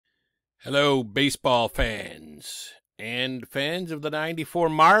Hello, baseball fans and fans of the '94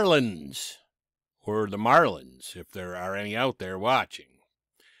 Marlins, or the Marlins, if there are any out there watching.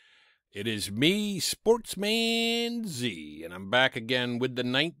 It is me, Sportsman Z, and I'm back again with the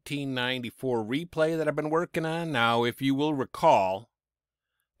 1994 replay that I've been working on. Now, if you will recall,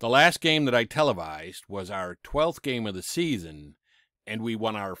 the last game that I televised was our 12th game of the season, and we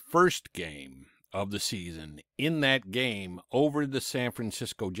won our first game of the season in that game over the San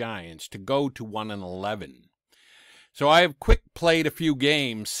Francisco Giants to go to 1-11. So I have quick played a few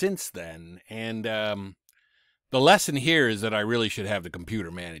games since then, and the lesson here is that I really should have the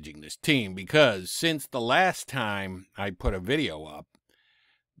computer managing this team, because since the last time I put a video up,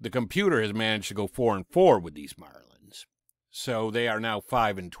 the computer has managed to go 4-4 with these Marlins. So they are now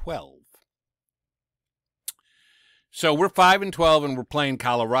 5-12. So we're 5-12 and we're playing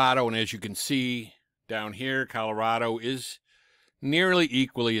Colorado, and as you can see down here, Colorado is nearly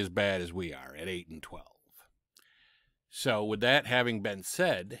equally as bad as we are at 8-12. So with that having been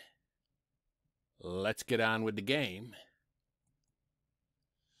said, let's get on with the game.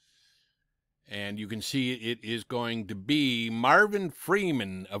 And you can see it is going to be Marvin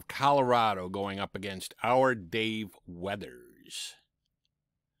Freeman of Colorado going up against our Dave Weathers.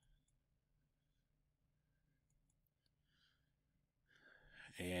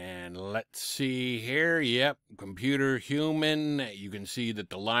 And let's see here. Yep, computer human. You can see that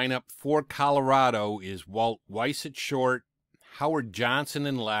the lineup for Colorado is Walt Weiss at short, Howard Johnson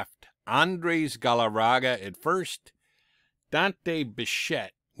in left, Andres Galarraga at first, Dante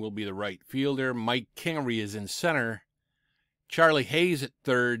Bichette will be the right fielder, Mike Kingery is in center, Charlie Hayes at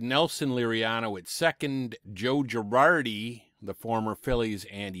third, Nelson Liriano at second, Joe Girardi, the former Phillies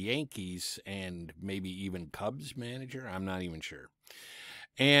and Yankees, and maybe even Cubs manager, I'm not even sure,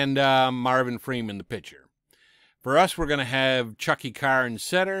 and Marvin Freeman, the pitcher. For us, we're going to have Chucky Carr in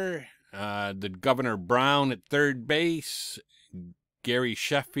center, the Governor Brown at third base, Gary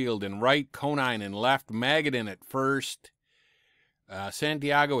Sheffield in right, Conine in left, Magadan at first,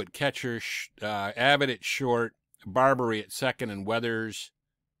 Santiago at catcher, Abbott at short, Barbary at second, and Weathers,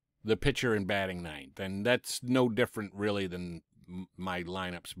 the pitcher, in batting ninth. And that's no different, really, than my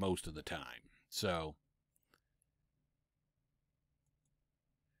lineups most of the time. So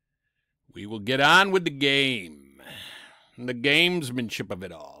we will get on with the game, the gamesmanship of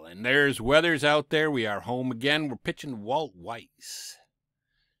it all. And there's Weathers out there. We are home again. We're pitching Walt Weiss.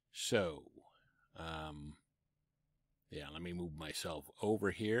 So, yeah, let me move myself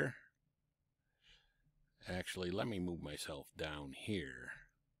over here. Actually, let me move myself down here.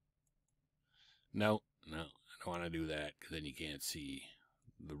 No, I don't want to do that, because then you can't see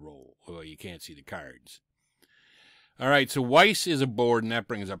the roll. Well, you can't see the cards. All right, so Weiss is aboard, and that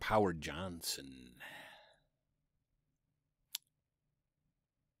brings up Howard Johnson.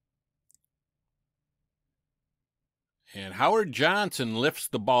 And Howard Johnson lifts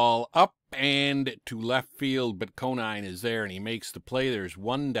the ball up and to left field, but Conine is there, and he makes the play. There's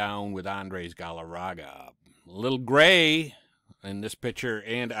one down with Andres Galarraga. A little gray in this picture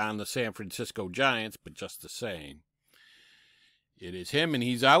and on the San Francisco Giants, but just the same. It is him, and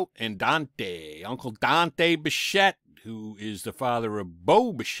he's out. And Dante, Uncle Dante Bichette, who is the father of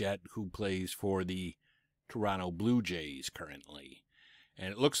Bo Bichette, who plays for the Toronto Blue Jays currently.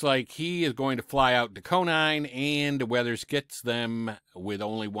 And it looks like he is going to fly out to Conine, and Weathers gets them with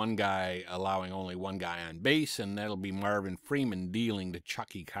only one guy, allowing only one guy on base, and that'll be Marvin Freeman dealing to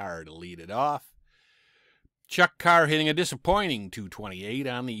Chucky Carr to lead it off. Chuck Carr hitting a disappointing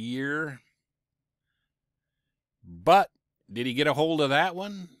 .228 on the year. But did he get a hold of that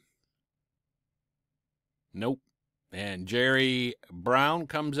one? Nope. And Jerry Brown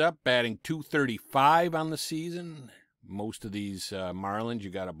comes up, batting .235 on the season. Most of these Marlins, you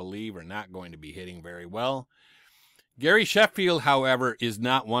got to believe, are not going to be hitting very well. Gary Sheffield, however, is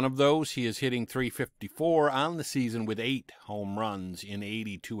not one of those. He is hitting .354 on the season with 8 home runs in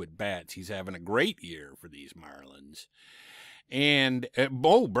 82 at-bats. He's having a great year for these Marlins. And,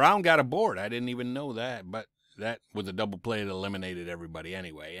 Brown got aboard. I didn't even know that, but that was a double play that eliminated everybody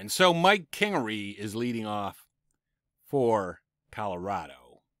anyway. And so Mike Kingery is leading off for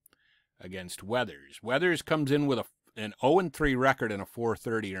Colorado against Weathers. Weathers comes in with an 0-3 record and a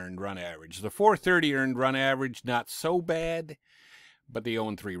 .430 earned run average. The .430 earned run average, not so bad, but the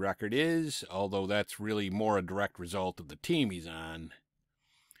 0-3 record is, although that's really more a direct result of the team he's on.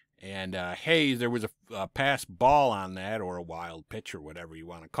 And Hayes, there was a pass ball on that, or a wild pitch, or whatever you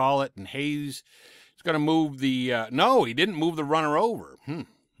want to call it, and Hayes is going to move the, no, he didn't move the runner over. All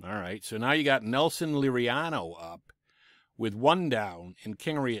right, so now you got Nelson Liriano up with one down and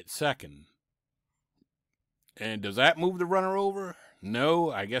Kingery at second. And does that move the runner over?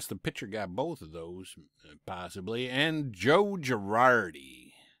 No, I guess the pitcher got both of those, possibly. And Joe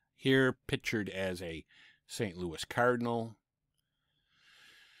Girardi, here pictured as a St. Louis Cardinal.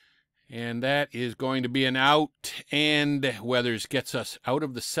 And that is going to be an out. And Weathers gets us out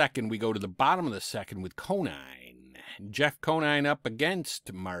of the second. We go to the bottom of the second with Conine. Jeff Conine up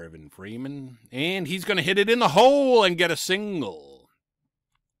against Marvin Freeman. And he's going to hit it in the hole and get a single.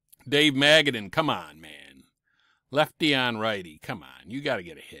 Dave Magadan, come on, man. Lefty on righty. Come on. You got to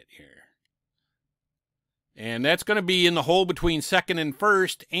get a hit here. And that's going to be in the hole between second and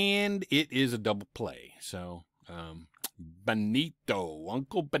first. And it is a double play. So, Uncle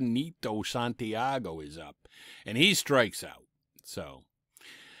Benito Santiago is up. And he strikes out. So,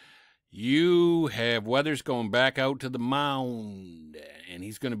 you have Weathers going back out to the mound. And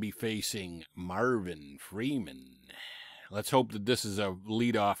he's going to be facing Marvin Freeman. Let's hope that this is a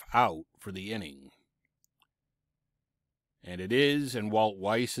leadoff out for the inning. And it is, and Walt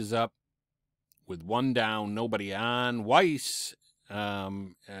Weiss is up with one down, nobody on. Weiss,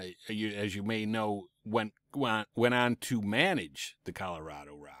 as you may know, went on to manage the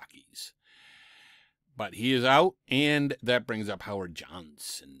Colorado Rockies. But he is out, and that brings up Howard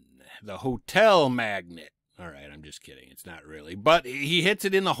Johnson, the hotel magnate. All right, I'm just kidding. It's not really. But he hits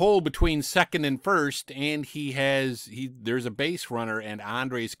it in the hole between second and first, and there's a base runner, and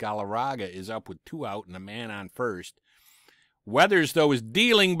Andres Galarraga is up with 2 out and a man on first. Weathers, though, is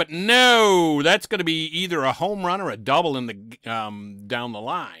dealing, but no, that's going to be either a home run or a double in the down the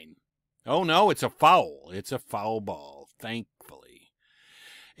line. Oh, no, it's a foul. It's a foul ball, thankfully.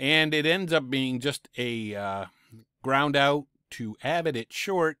 And it ends up being just a ground out to Abbott at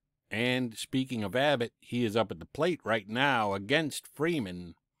short. And speaking of Abbott, he is up at the plate right now against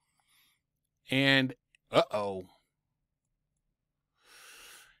Freeman. And,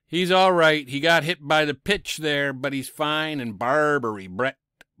 he's all right. He got hit by the pitch there, but he's fine. And Brett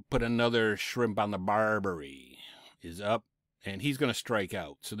put another shrimp on the Barbary, is up, and he's going to strike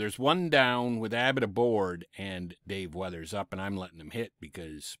out. So there's one down with Abbott aboard and Dave Weathers up, and I'm letting him hit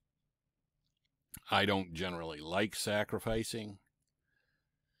because I don't generally like sacrificing.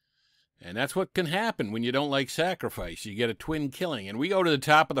 And that's what can happen when you don't like sacrifice. You get a twin killing. And we go to the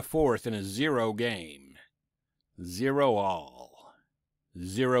top of the fourth in a 0 game. 0-all.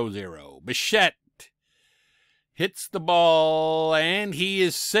 0-0. Bichette hits the ball, and he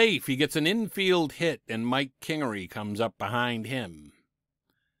is safe. He gets an infield hit, and Mike Kingery comes up behind him.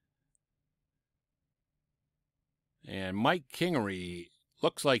 And Mike Kingery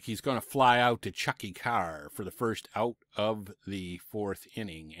looks like he's going to fly out to Chucky Carr for the first out of the fourth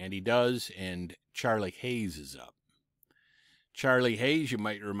inning. And he does, and Charlie Hayes is up. Charlie Hayes, you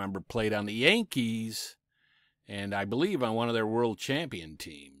might remember, played on the Yankees, and I believe on one of their world champion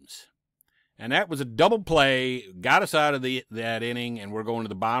teams. And that was a double play, got us out of that inning, and we're going to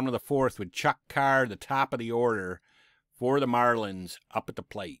the bottom of the fourth with Chuck Carr, the top of the order for the Marlins, up at the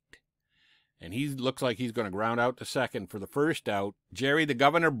plate. And he looks like he's going to ground out to second for the first out. Jerry the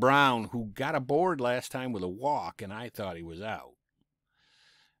Governor Brown, who got aboard last time with a walk, and I thought he was out.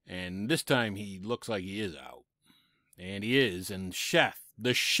 And this time he looks like he is out. And he is. And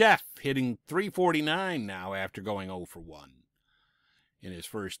the chef, hitting .349 now after going 0 for 1 in his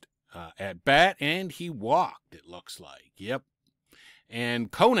first at-bat. And he walked, it looks like. Yep.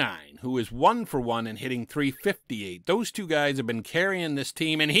 And Conine, who is 1 for 1 and hitting .358. Those two guys have been carrying this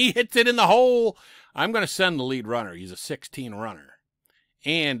team, and he hits it in the hole. I'm going to send the lead runner. He's a 16 runner.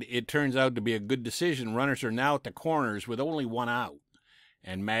 And it turns out to be a good decision. Runners are now at the corners with only 1 out,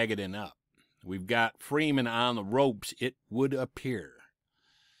 and Magadan up. We've got Freeman on the ropes, it would appear.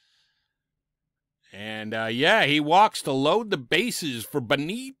 And, he walks to load the bases for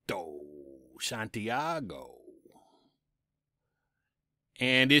Benito Santiago.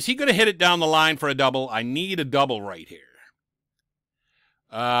 And is he going to hit it down the line for a double? I need a double right here.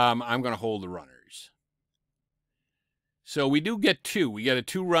 I'm going to hold the runners. So we do get 2. We get a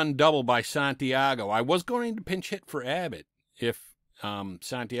 2-run double by Santiago. I was going to pinch hit for Abbott if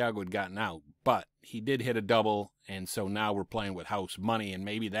Santiago had gotten out, but he did hit a double, and so now we're playing with house money, and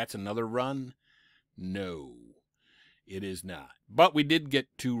maybe that's another run? No, it is not. But we did get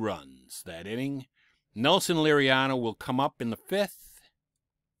 2 runs that inning. Nelson Liriano will come up in the 5th.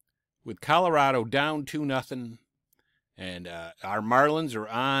 With Colorado down 2-0, and our Marlins are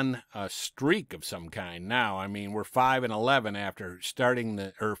on a streak of some kind now. I mean, we're 5-11 after starting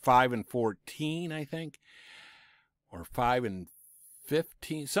or 5-14, I think, or 5-15,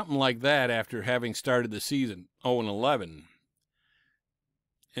 something like that after having started the season 0-11.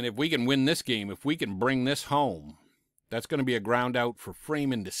 And if we can win this game, if we can bring this home, that's going to be a ground out for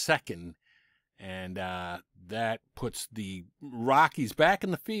Freeman to second. And that puts the Rockies back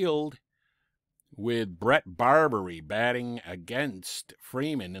in the field with Brett Barbary batting against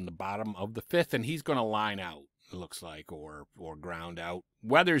Freeman in the bottom of the 5th, and he's going to line out, it looks like, or ground out.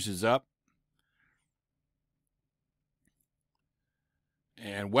 Weathers is up.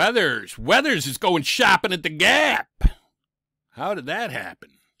 And Weathers is going shopping at the Gap. How did that happen?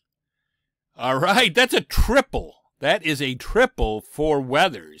 All right, that's a triple. That is a triple for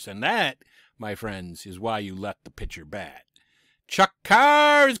Weathers, and that, my friends, is why you let the pitcher bat. Chuck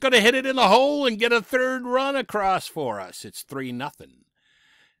Carr is going to hit it in the hole and get a 3rd run across for us. It's 3-0.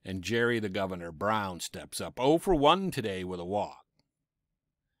 And Jerry the Governor Brown steps up 0 for 1 today with a walk.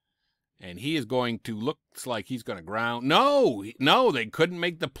 And he is going to, looks like he's going to ground. No, they couldn't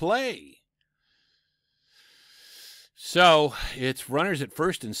make the play. So it's runners at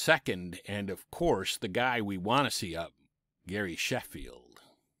 1st and 2nd. And, of course, the guy we want to see up, Gary Sheffield.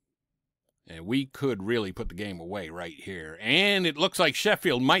 And we could really put the game away right here. And it looks like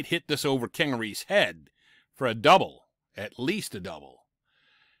Sheffield might hit this over Kingery's head for a double, at least a double.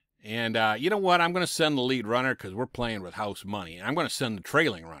 And you know what? I'm going to send the lead runner because we're playing with house money. And I'm going to send the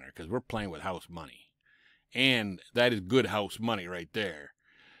trailing runner because we're playing with house money. And that is good house money right there.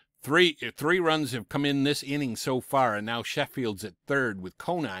 Three runs have come in this inning so far, and now Sheffield's at 3rd with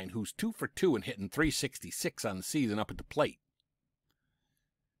Conine, who's 2 for 2 and hitting .366 on the season up at the plate.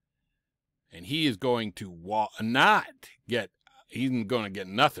 And he is going to he's going to get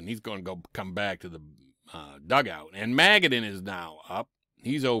nothing. He's going to come back to the dugout. And Magadan is now up.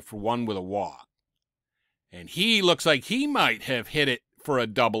 He's 0 for 1 with a walk. And he looks like he might have hit it for a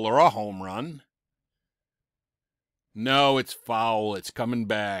double or a home run. No, it's foul. It's coming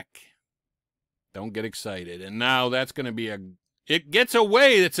back. Don't get excited. And now that's going to be it gets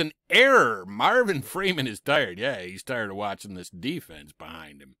away. It's an error. Marvin Freeman is tired. Yeah, he's tired of watching this defense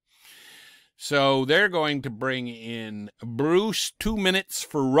behind him. So they're going to bring in Bruce 2 minutes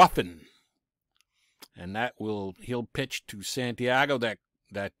for Ruffin. And he'll pitch to Santiago. That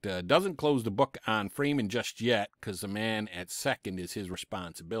doesn't close the book on Freeman just yet because the man at 2nd is his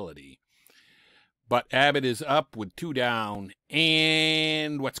responsibility. But Abbott is up with 2 down.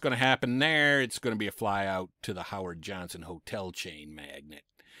 And what's going to happen there? It's going to be a fly out to the Howard Johnson hotel chain magnet.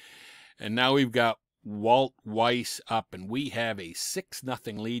 And now we've got Walt Weiss up, and we have a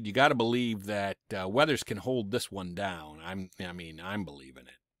 6-0 lead. You got to believe that Weathers can hold this one down. I'm believing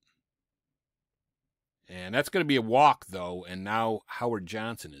it. And that's going to be a walk, though, and now Howard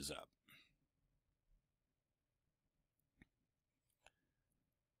Johnson is up.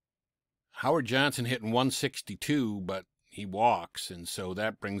 Howard Johnson hitting 162, but he walks, and so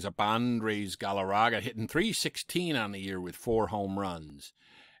that brings up Andres Galarraga hitting .316 on the year with 4 home runs.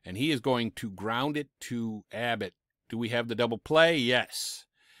 And he is going to ground it to Abbott. Do we have the double play? Yes.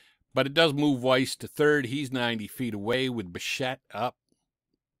 But it does move Weiss to 3rd. He's 90 feet away with Bichette up.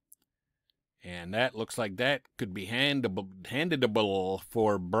 And that looks like that could be handedable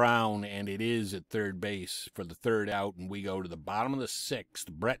for Brown, and it is at 3rd base for the 3rd out. And we go to the bottom of the 6th.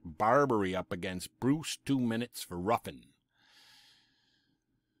 Brett Barbary up against Bruce, 2 minutes for Ruffin.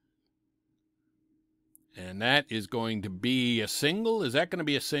 And that is going to be a single. Is that going to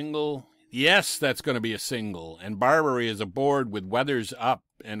be a single? Yes, that's going to be a single. And Barbary is aboard with Weathers up.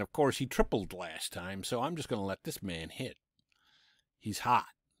 And, of course, he tripled last time, so I'm just going to let this man hit. He's hot.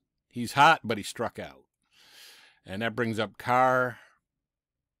 He's hot, but he struck out. And that brings up Carr.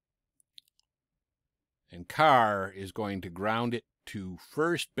 And Carr is going to ground it to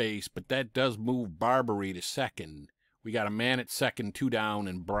 1st base, but that does move Barbary to 2nd. We got a man at 2nd, 2 down,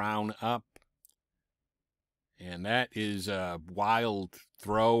 and Brown up. And that is a wild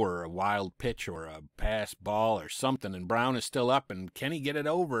throw or a wild pitch or a pass ball or something. And Brown is still up. And can he get it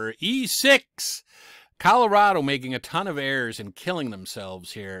over? E6. Colorado making a ton of errors and killing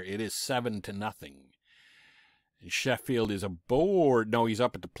themselves here. It is 7-0. And Sheffield is aboard. No, he's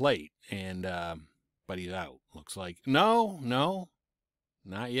up at the plate. And but he's out. Looks like. No,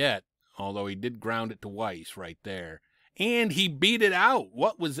 not yet. Although he did ground it to Weiss right there. And he beat it out.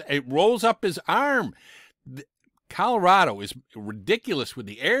 It rolls up his arm. Colorado is ridiculous with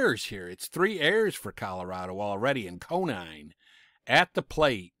the errors here. It's 3 errors for Colorado already, and Conine at the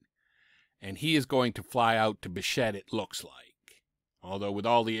plate, and he is going to fly out to Bichette, it looks like. Although with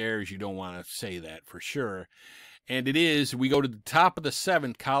all the errors, you don't want to say that for sure. And it is, we go to the top of the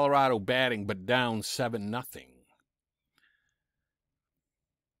 7th, Colorado batting, but down 7-0.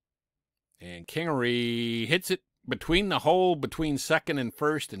 And Kingery hits it between the hole, between 2nd and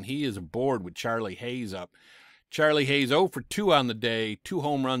 1st, and he is aboard with Charlie Hayes up. Charlie Hayes 0 for 2 on the day, 2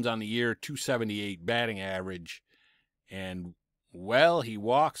 home runs on the year, .278 batting average. And Well, he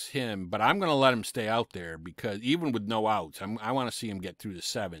walks him, but I'm going to let him stay out there because even with no outs, I want to see him get through the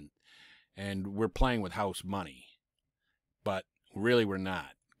 7th. And we're playing with house money. But really we're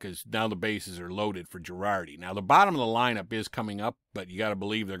not, because now the bases are loaded for Girardi. Now the bottom of the lineup is coming up, but you got to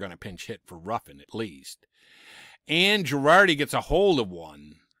believe they're going to pinch hit for Ruffin at least. And Girardi gets a hold of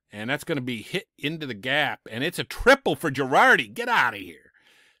one, and that's going to be hit into the gap, and it's a triple for Girardi. Get out of here.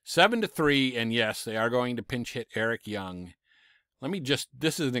 7-3, and yes, they are going to pinch hit Eric Young.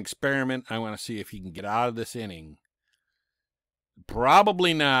 This is an experiment. I want to see if he can get out of this inning.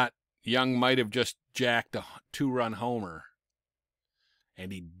 Probably not. Young might have just jacked a 2-run homer,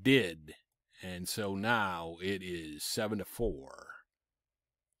 and he did. And so now it is 7-4. Oh,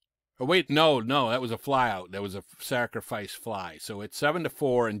 wait, no, that was a flyout. That was a sacrifice fly. So it's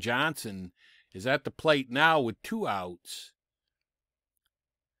 7-4, and Johnson is at the plate now with 2 outs.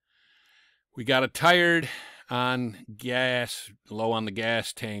 We got a tired on gas, low on the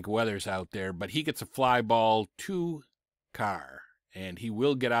gas tank. Weather's out there, but he gets a fly ball to Carr, and he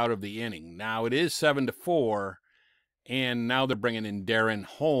will get out of the inning. Now it is 7-4, and now they're bringing in Darren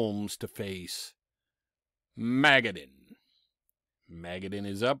Holmes to face Magadan. Magadan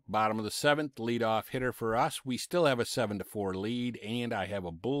is up, bottom of the 7th, leadoff hitter for us. We still have a 7-4 lead, and I have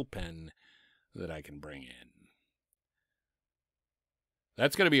a bullpen that I can bring in.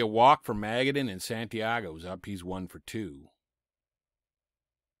 That's going to be a walk for Magadan, and Santiago's up. He's 1 for 2.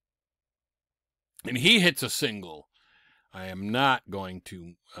 And he hits a single. I am not going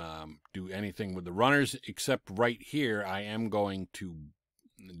to do anything with the runners, except right here I am going to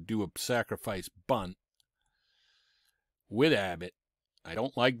do a sacrifice bunt with Abbott. I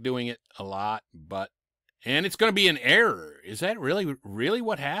don't like doing it a lot, and it's going to be an error. Is that really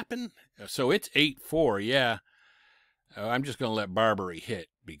what happened? So it's 8-4, yeah. I'm just going to let Barbary hit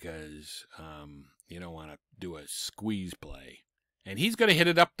because you don't want to do a squeeze play. And he's going to hit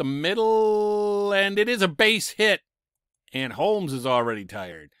it up the middle, and it is a base hit. And Holmes is already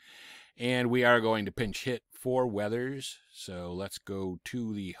tired. And we are going to pinch hit for Weathers. So let's go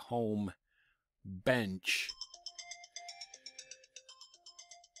to the home bench.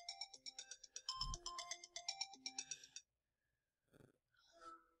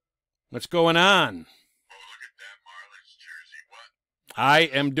 What's going on? I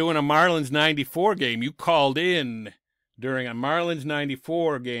am doing a Marlins 94 game. You called in during a Marlins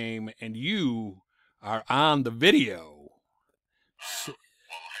 94 game, and you are on the video.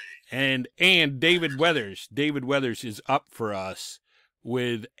 And David Weathers. David Weathers is up for us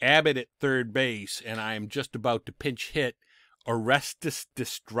with Abbott at third base, and I am just about to pinch hit Orestes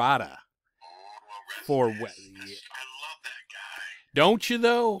Destrada for Weathers. I love that guy. Don't you,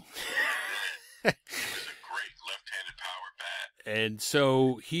 though? And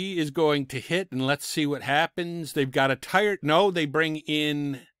so he is going to hit, and let's see what happens. They've got a tired... No, they bring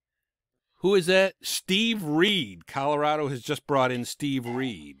in... Who is that? Steve Reed. Colorado has just brought in Steve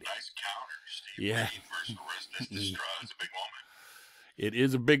Reed. Nice counter. Steve Reed versus Orestes Destrada. It's a big moment. It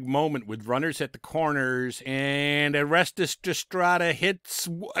is a big moment with runners at the corners, and Orestes Destrada hits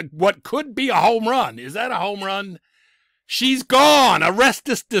what could be a home run. Is that a home run? She's gone.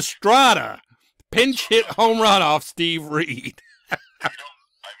 Orestes Destrada. Pinch hit home run off Steve Reed. Steve Reed,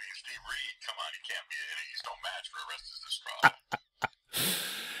 come on, he can't be he's no match for Orestes Destrada.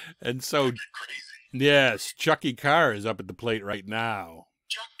 And so, yes, Chucky Carr is up at the plate right now.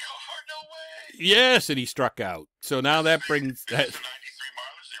 Chuck Carr, no way. Yes, and he struck out. So now that brings that 93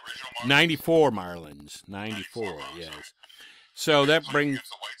 Marlins, the original Marlins? 94 Marlins. 94, yes. So that brings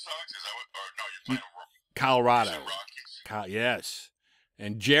the White Sox. Is that what? Or no, you're playing Colorado. Rockies. Yes.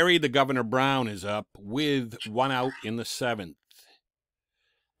 And Jerry the Governor Brown is up with 1 out in the 7th.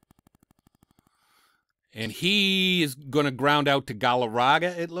 And he is going to ground out to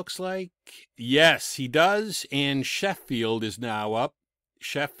Galarraga, it looks like. Yes, he does. And Sheffield is now up.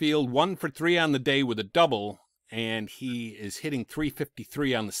 Sheffield 1 for 3 on the day with a double. And he is hitting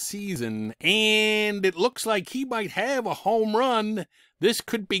 .353 on the season. And it looks like he might have a home run. This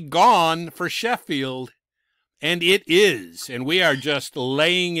could be gone for Sheffield. And it is. And we are just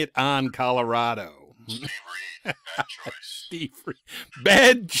laying it on Colorado. Steve Reed, bad choice. Steve Reed,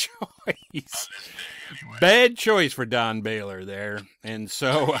 bad choice. Anyway. Bad choice for Don Baylor there. And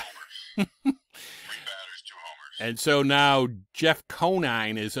so 3 batters, 2 homers. And so now Jeff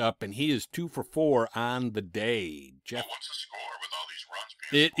Conine is up, and he is 2 for 4 on the day. Jeff, what's the score with all these runs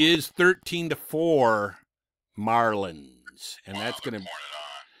being scored? It is 13-4 Marlins. And that's going to...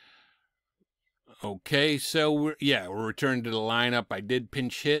 Okay, so we're returning to the lineup. I did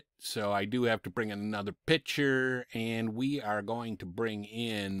pinch hit, so I do have to bring in another pitcher, and we are going to bring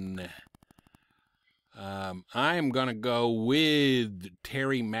in I'm going to go with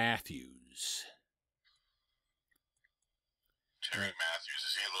Terry Matthews. Terry Matthews,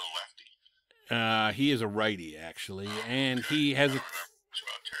 is he a little lefty? He is a righty, actually, and he has a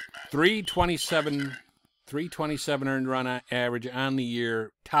 327 earned run average on the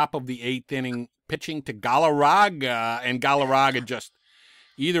year, top of the 8th inning, pitching to Galarraga, and Galarraga just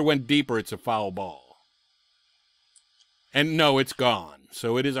either went deep or it's a foul ball. And no, it's gone.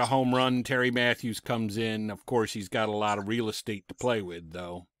 So it is a home run. Terry Matthews comes in. Of course, he's got a lot of real estate to play with,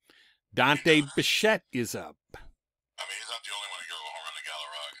 though. Dante Bichette is up. I mean, he's not the only one to go home run to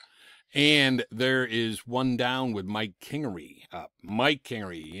Galarraga. And there is one down with Mike Kingery up. Mike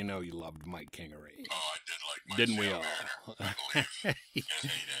Kingery, you know you loved Mike Kingery. Oh, I did like Mike. Didn't we all? I believe.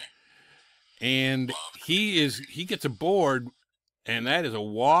 And he gets aboard, and that is a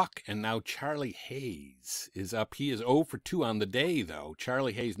walk, and now Charlie Hayes is up. He is 0 for 2 on the day, though.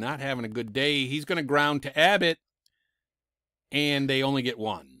 Charlie Hayes not having a good day. He's going to ground to Abbott, and they only get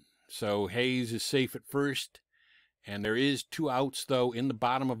one. So Hayes is safe at first. And there is 2 outs though in the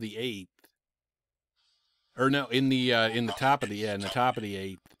bottom of the 8th, or no, in the top of the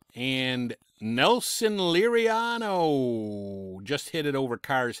 8th. And Nelson Liriano just hit it over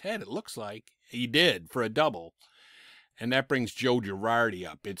Carr's head. It looks like he did for a double, and that brings Joe Girardi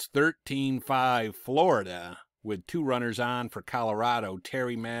up. It's 13-5 Florida with 2 runners on for Colorado.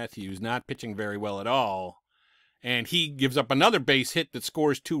 Terry Matthews not pitching very well at all. And he gives up another base hit that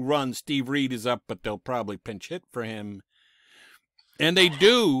scores 2 runs. Steve Reed is up, but they'll probably pinch hit for him. And they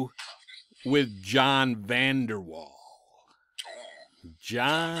do with John Vanderwall.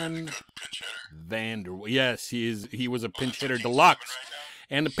 John Vanderwall. Yes, he was a pinch hitter deluxe.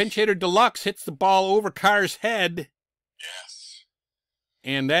 And the pinch hitter deluxe hits the ball over Carr's head. Yes.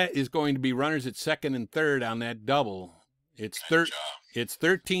 And that is going to be runners at second and third on that double. It's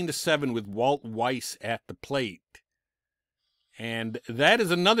 13-7 with Walt Weiss at the plate. And that is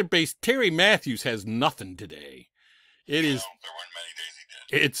another base. Terry Matthews has nothing today. There weren't many days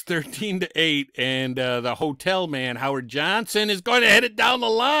he did. It's 13-8, and the hotel man, Howard Johnson, is going to hit it down the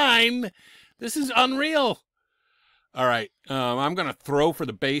line. This is unreal. All right, I'm going to throw for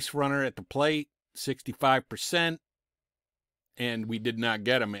the base runner at the plate, 65%. And we did not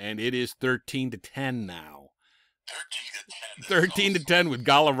get him, and it is 13-10 now. 13-10 with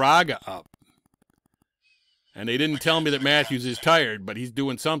Galarraga up. And they didn't tell me that Matthews is tired, but he's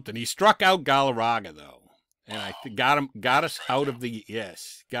doing something. He struck out Galarraga, though. And I got us out of the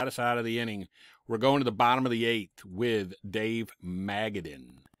inning. We're going to the bottom of the 8th with Dave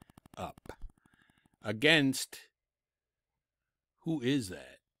Magadan up against, who is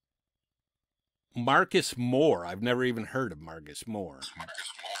that? Marcus Moore. I've never even heard of Marcus Moore.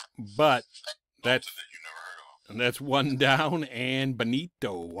 But that's one down, and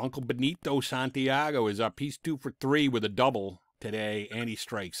Uncle Benito Santiago is up. He's 2 for 3 with a double today, and he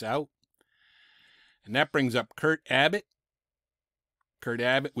strikes out. And that brings up Kurt Abbott. Kurt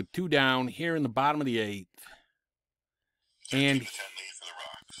Abbott with 2 down here in the bottom of the 8th. And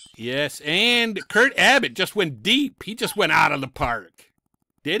yes, and Kurt Abbott just went deep. He just went out of the park.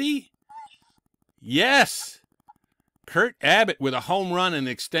 Did he? Yes. Kurt Abbott with a home run and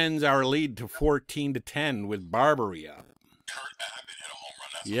extends our lead to 14-10 with Barbary up. Kurt Abbott hit a home run.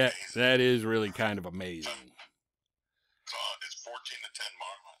 That's amazing. That is really kind of amazing. It's 14-10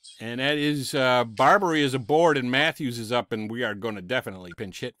 Marlins. And that is Barbary is aboard and Matthews is up, and we are going to definitely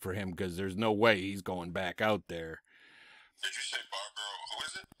pinch hit for him because there's no way he's going back out there. Did you say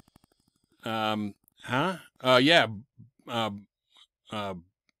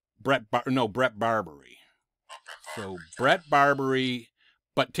Brett Barbary. So Brett Barbary,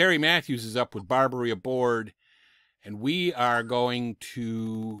 but Terry Matthews is up with Barbary aboard, and we are going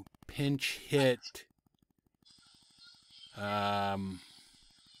to pinch hit. It's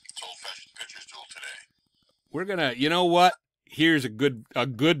old-fashioned pitcher's duel today. We're gonna, you know what? Here's a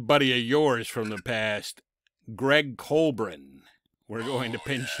good buddy of yours from the past, Greg Colbrin. We're going to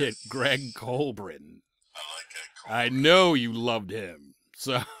pinch hit Greg Colbrin. I like Greg Colbrin. I know you loved him,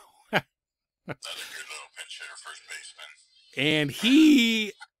 so. That's a good little pinch hitter, first baseman. And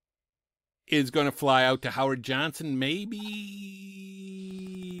he is going to fly out to Howard Johnson, maybe.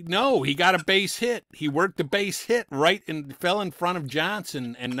 No, he got a base hit. He worked the base hit right and fell in front of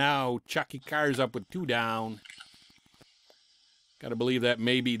Johnson, and now Chucky Carr's up with 2 down. Got to believe that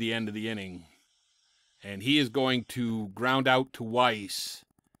may be the end of the inning. And he is going to ground out to Weiss,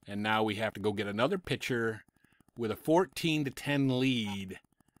 and now we have to go get another pitcher with a 14-10 lead.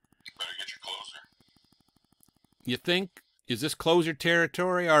 Better get your closer. You think? Is this closer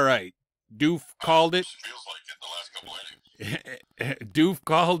territory? All right. Doof called it. Feels like it the last couple innings. Doof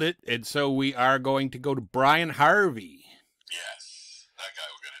called it, and so we are going to go to Brian Harvey. Yes, that guy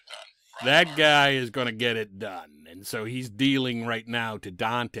will get it done. That guy is going to get it done. And so he's dealing right now to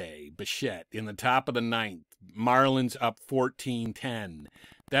Dante Bichette in the top of the ninth. Marlins up 14-10.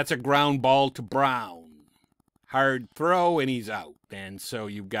 That's a ground ball to Brown. Hard throw, and he's out. And so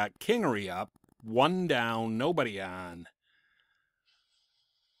you've got Kingery up, one down, nobody on.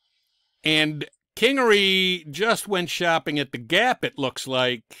 And Kingery just went shopping at the Gap, it looks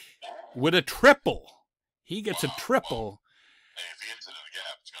like, with a triple. He gets a triple. Hey, if he hits it in the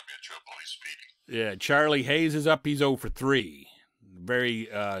Gap, it's going to be a triple. He's speedy. Yeah, Charlie Hayes is up. He's 0 for 3. Very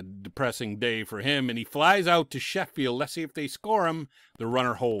depressing day for him. And he flies out to Sheffield. Let's see if they score him. The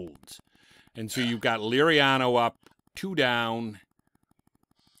runner holds. And so you've got Liriano up, 2 down.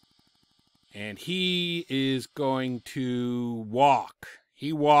 And he is going to walk.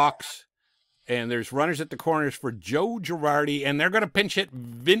 He walks. And there's runners at the corners for Joe Girardi. And they're going to pinch hit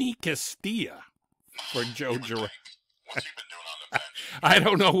Vinny Castilla for Joe Girardi. What's he been doing on the bench? I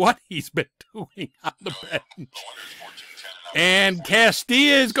don't know what he's been doing on the bench. And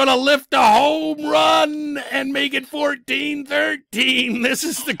Castilla is going to lift a home run and make it 14-13. This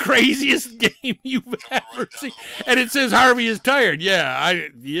is the craziest game you've ever seen. And it says Harvey is tired. Yeah,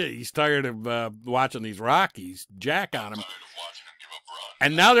 he's tired of watching these Rockies jack on him.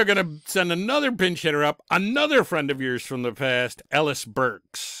 And now they're going to send another pinch hitter up, another friend of yours from the past, Ellis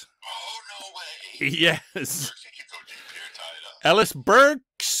Burks. Oh, no way. Yes. Ellis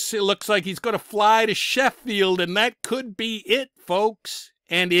Burks, it looks like he's going to fly to Sheffield, and that could be it, folks.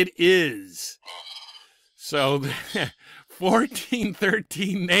 And it is. So,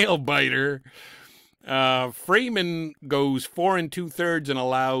 14-13 nail biter. Freeman goes 4 2/3 and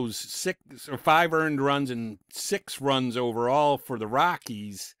allows 5 earned runs and 6 runs overall for the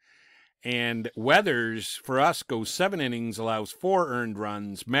Rockies. And Weathers, for us, goes 7 innings, allows 4 earned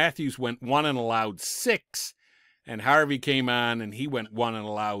runs. Matthews went 1 and allowed 6. And Harvey came on, and he went 1 and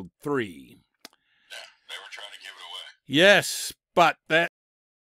allowed 3. Yeah, they were trying to give it away. Yes, but that